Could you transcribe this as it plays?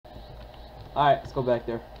Alright, let's go back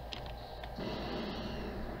there.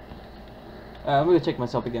 I'm gonna check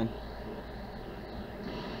myself again.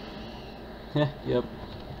 Yep.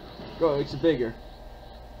 Bro, it's bigger.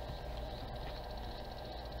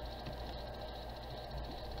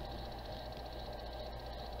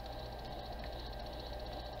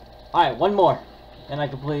 Alright, one more. And I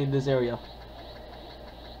completed this area.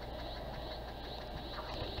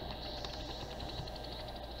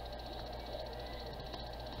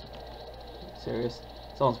 Serious?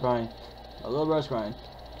 Someone's crying. A little bro's crying.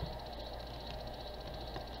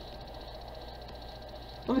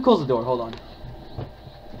 Let me close the door, hold on.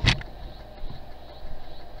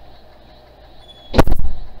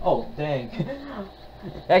 Oh, dang. It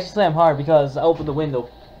actually slammed hard because I opened the window.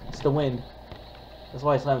 It's the wind. That's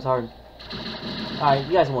why it slams hard. Alright,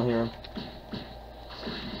 you guys won't hear him.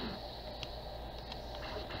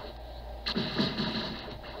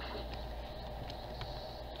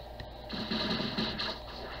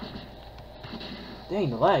 Dang,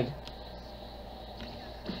 the lag.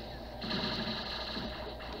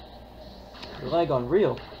 The lag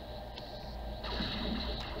unreal.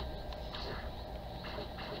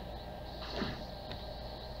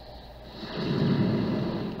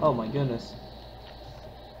 Oh my goodness.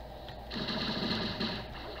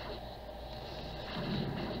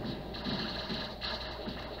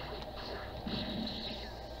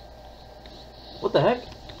 What the heck?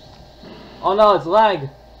 Oh no, it's lag.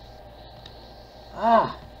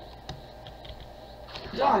 Ah.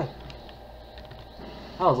 Die.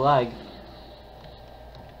 That was lag.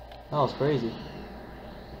 That was crazy.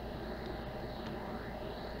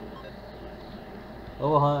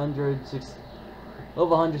 Over 106.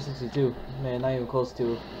 Over 162. Man, not even close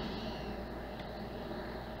to.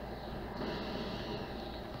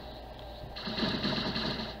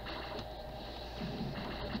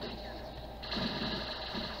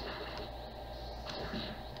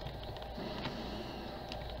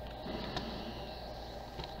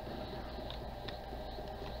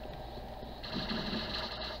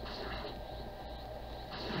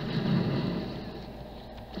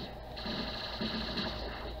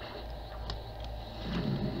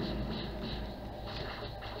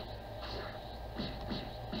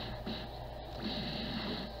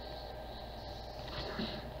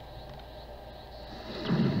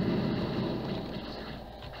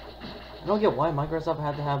 I don't get why Microsoft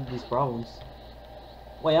had to have these problems.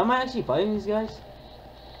 Wait, am I actually fighting these guys?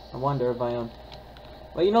 I wonder if I am.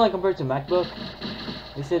 But you know, like compared to MacBook,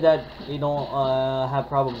 they say that they don't have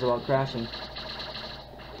problems about crashing.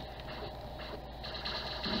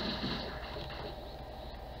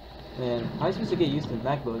 Man, how am I supposed to get used to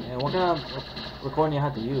MacBook? And what kind of recording I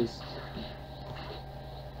have to use?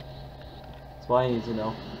 That's why I need to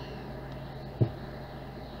know.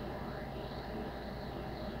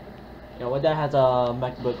 Yeah, my dad has a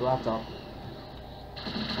MacBook laptop.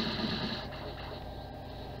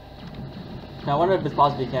 Now, I wonder if it's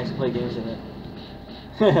possible you can actually play games in it.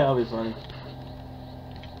 That'll be funny.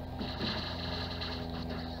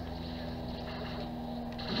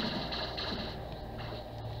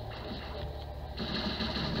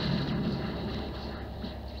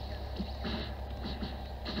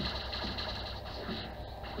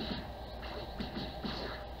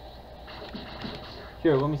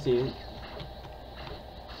 Here, let me see.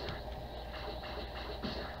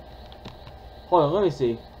 Hold on, let me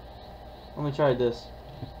see. Let me try this.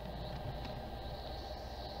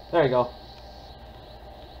 There you go.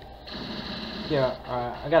 Yeah,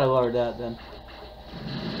 alright, I gotta lower that then.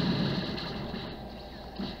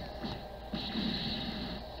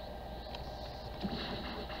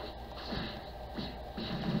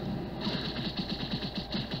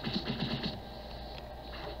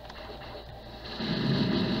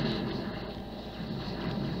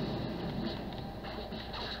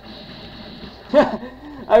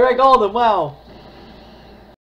 I wrecked all of them, wow!